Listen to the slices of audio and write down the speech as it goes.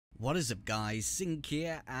What is up guys, Synq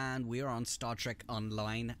here, and we are on Star Trek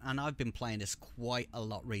Online, and I've been playing this quite a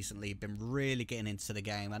lot recently, been really getting into the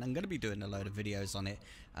game, and I'm going to be doing a load of videos on it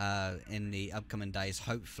in the upcoming days,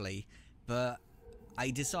 hopefully. But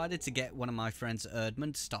I decided to get one of my friends,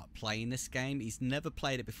 Erdman, to start playing this game. He's never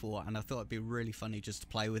played it before, and I thought it'd be really funny just to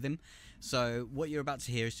play with him. So what you're about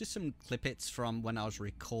to hear is just some clippets from when I was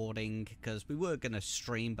recording, because we were going to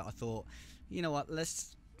stream, but I thought, you know what,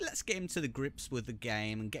 let's get him to the grips with the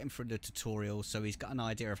game and get him through the tutorial so he's got an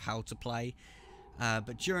idea of how to play.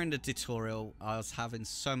 But during the tutorial, I was having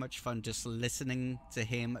so much fun just listening to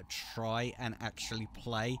him try and actually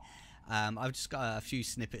play. I've just got a few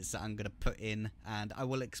snippets that I'm going to put in, and I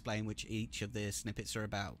will explain which each of the snippets are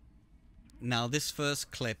about. Now, this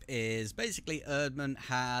first clip is basically Erdman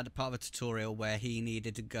had part of a tutorial where he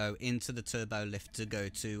needed to go into the turbo lift to go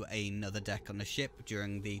to another deck on the ship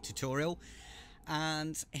during the tutorial.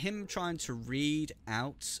 And him trying to read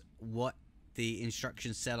out what the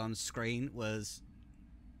instructions said on screen was...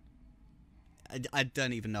 I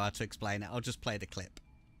don't even know how to explain it. I'll just play the clip.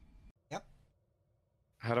 Yep.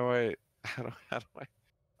 How do I...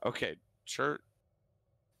 Okay.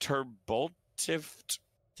 Turboltift...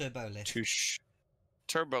 Turbo lift.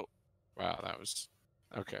 Turbo... Wow, that was...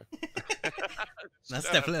 Okay. That's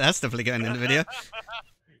definitely going in the video.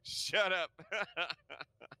 Shut up.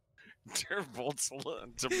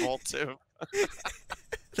 Turboltive.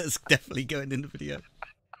 That's definitely going in the video.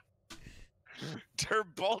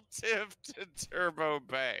 Turboltive to Turbo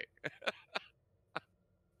Bay.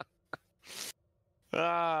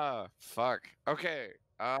 Fuck. Okay.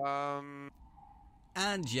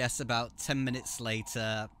 And yes, about 10 minutes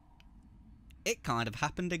later, it kind of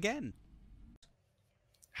happened again.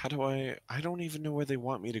 How do I don't even know where they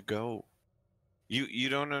want me to go. You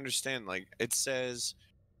don't understand. Like, it says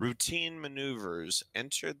routine maneuvers.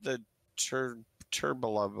 Enter the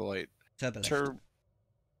turbo lift. Turbo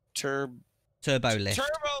lift.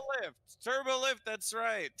 Turbo lift, that's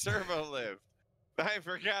right. Turbo lift. I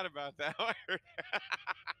forgot about that one.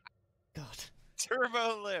 God.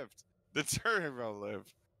 Turbo lift. The turbo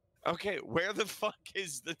lift. Okay, where the fuck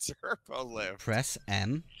is the turbo lift? Press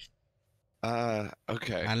M.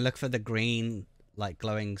 Okay. And look for the green, like,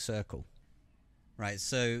 glowing circle. Right,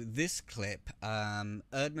 so this clip,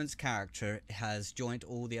 Erdman's character has joined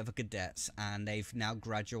all the other cadets, and they've now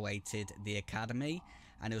graduated the academy,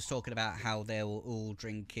 and it was talking about how they were all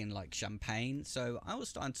drinking, like, champagne. So I was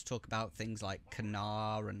starting to talk about things like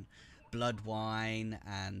Canar and blood wine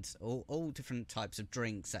and all different types of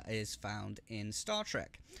drinks that is found in Star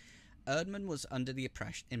Trek. Erdman was under the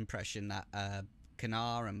impression that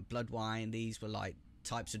Canar and blood wine, these were like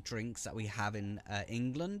types of drinks that we have in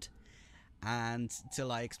England. And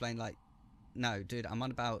till I explained, like, no, dude, I'm on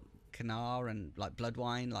about Canar and, like, blood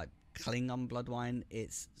wine, like Klingon blood wine.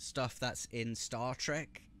 It's stuff that's in Star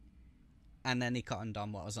Trek. And then he cottoned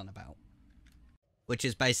on what I was on about. Which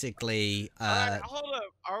is basically... Alright, hold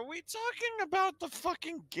up. Are we talking about the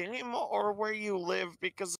fucking game or where you live?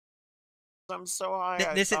 Because I'm so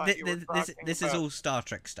high, This is all Star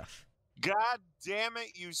Trek stuff. God damn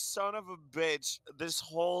it, you son of a bitch. This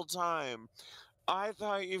whole time, I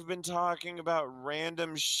thought you've been talking about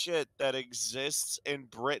random shit that exists in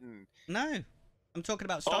Britain. No, I'm talking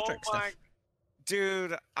about Star Trek stuff.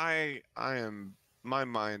 Dude, I am... My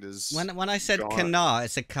mind is... When I said Canar,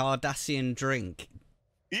 it's a Cardassian drink.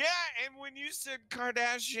 Yeah, and when you said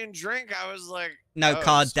Kardashian drink, I was like... No, oh,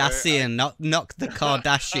 Cardassian, not the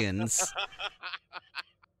Kardashians.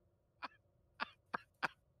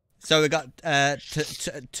 So we got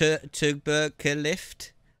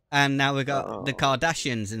Tuberculift, and now we got the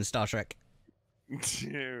Kardashians in Star Trek.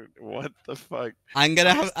 Dude, what the fuck? I'm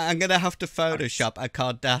gonna have to Photoshop a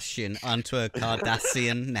Kardashian onto a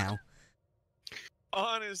Cardassian now.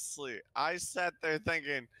 Honestly, I sat there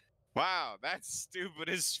thinking, wow, that's stupid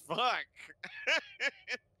as fuck.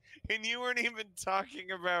 And you weren't even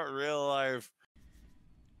talking about real life.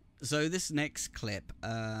 So this next clip,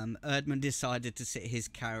 Erdman decided to sit his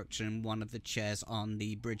character in one of the chairs on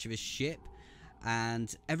the bridge of his ship.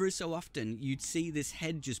 And every so often, you'd see this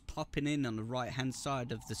head just popping in on the right-hand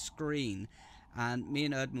side of the screen. And me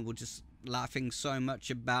and Erdman were just laughing so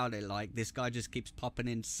much about it, like, this guy just keeps popping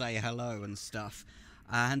in to say hello and stuff.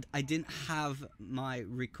 And I didn't have my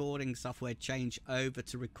recording software change over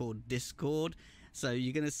to record Discord. So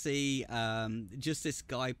you're going to see just this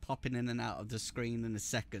guy popping in and out of the screen in a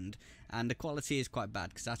second. And the quality is quite bad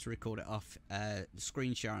because I had to record it off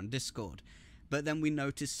screen share on Discord. But then we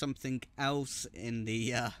noticed something else in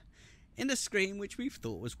the screen which we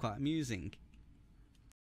thought was quite amusing.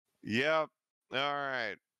 Yep. All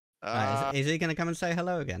right. Is he going to come and say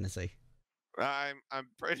hello again, is he? I'm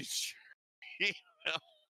pretty sure. You know,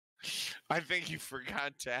 I think you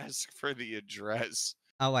forgot to ask for the address.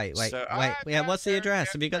 Oh wait. So Yeah, what's the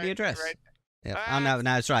address? Have you got the right, address? right. Yeah. Oh Ah,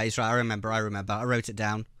 no, it's right. It's right. I remember. I wrote it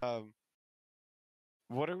down.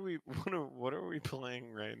 what are we what are we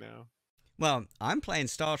playing right now? Well, I'm playing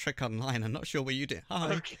Star Trek Online. I'm not sure what you do.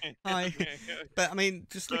 Hi, Okay, hi. okay, But I mean,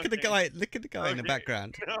 just look at the okay, guy. Look at the guy in the okay.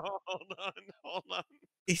 background. No, hold on.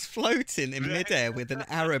 He's floating in I midair with an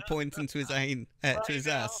arrow pointing to his aim, to his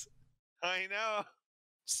know, ass. I know.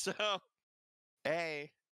 So,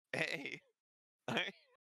 hey, I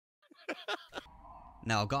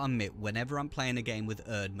Now, I've got to admit, whenever I'm playing a game with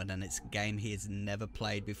Erdman and it's a game he has never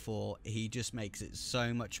played before, he just makes it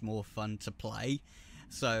so much more fun to play.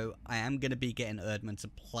 So I am going to be getting Erdman to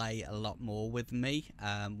play a lot more with me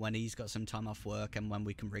when he's got some time off work and when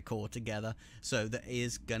we can record together. So there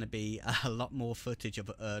is going to be a lot more footage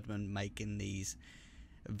of Erdman making these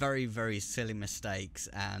very, very silly mistakes,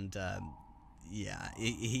 and yeah,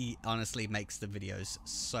 he honestly makes the videos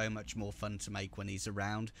so much more fun to make when he's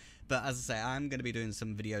around. But as I say, I'm going to be doing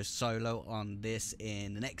some videos solo on this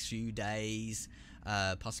in the next few days,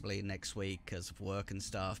 possibly next week because of work and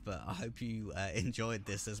stuff. But I hope you enjoyed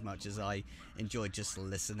this as much as I enjoyed just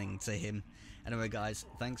listening to him. Anyway guys,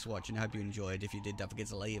 thanks for watching. I hope you enjoyed. If you did, don't forget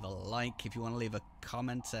to leave a like. If you want to leave a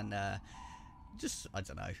comment and just, I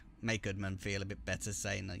don't know, make Goodman feel a bit better,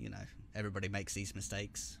 saying that, you know, everybody makes these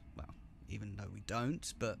mistakes. Well, even though we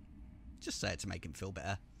don't, but just say it to make him feel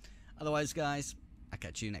better. Otherwise, guys, I'll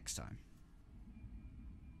catch you next time.